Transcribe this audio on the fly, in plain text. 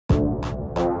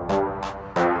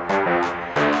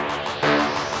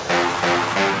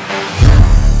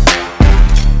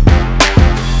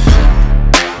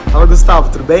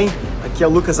bem? Aqui é o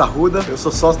Lucas Arruda, eu sou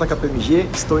sócio na KPMG,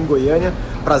 estou em Goiânia.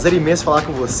 Prazer imenso falar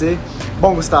com você.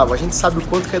 Bom, Gustavo, a gente sabe o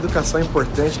quanto que a educação é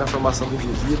importante na formação do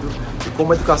indivíduo e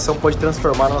como a educação pode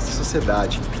transformar a nossa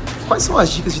sociedade. Quais são as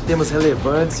dicas de temas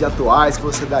relevantes e atuais que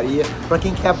você daria para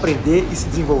quem quer aprender e se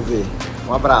desenvolver?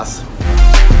 Um abraço.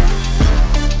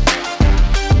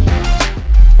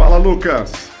 Fala,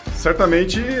 Lucas!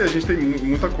 Certamente a gente tem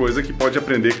muita coisa que pode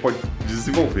aprender, que pode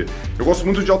desenvolver. Eu gosto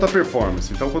muito de alta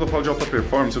performance, então quando eu falo de alta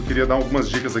performance eu queria dar algumas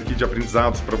dicas aqui de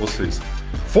aprendizados para vocês.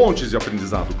 Fontes de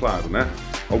aprendizado, claro, né?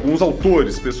 Alguns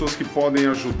autores, pessoas que podem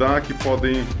ajudar, que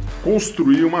podem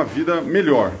construir uma vida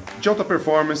melhor. De alta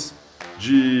performance,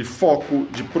 de foco,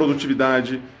 de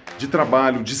produtividade, de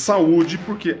trabalho, de saúde,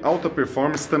 porque alta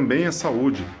performance também é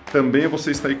saúde, também é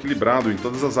você estar equilibrado em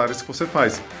todas as áreas que você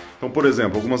faz. Então, por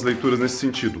exemplo, algumas leituras nesse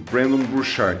sentido. Brandon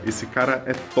Burchard, esse cara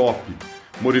é top.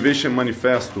 Motivation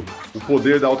Manifesto, O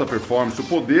Poder da Alta Performance, O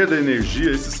Poder da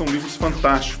Energia, esses são livros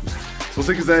fantásticos. Se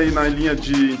você quiser ir na linha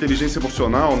de inteligência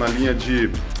emocional, na linha de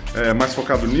mais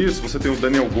focado nisso, você tem o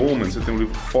Daniel Goleman, você tem o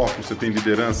livro Foco, você tem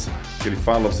Liderança, que ele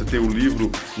fala, você tem o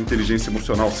livro Inteligência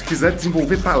Emocional. Se quiser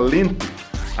desenvolver talento,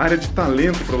 área de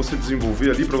talento para você desenvolver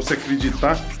ali, para você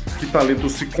acreditar que talento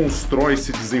se constrói,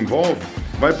 se desenvolve,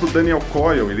 vai para o Daniel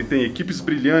Coyle, ele tem Equipes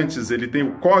Brilhantes, ele tem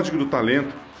o Código do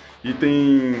Talento e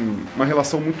tem uma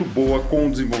relação muito boa com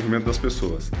o desenvolvimento das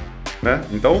pessoas, né?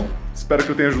 Então, espero que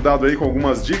eu tenha ajudado aí com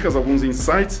algumas dicas, alguns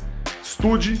insights.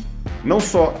 Estude não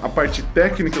só a parte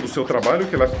técnica do seu trabalho,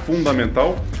 que ela é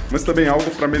fundamental, mas também algo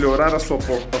para melhorar a sua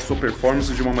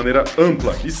performance de uma maneira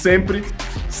ampla e sempre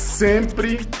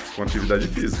com atividade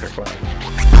física, é claro.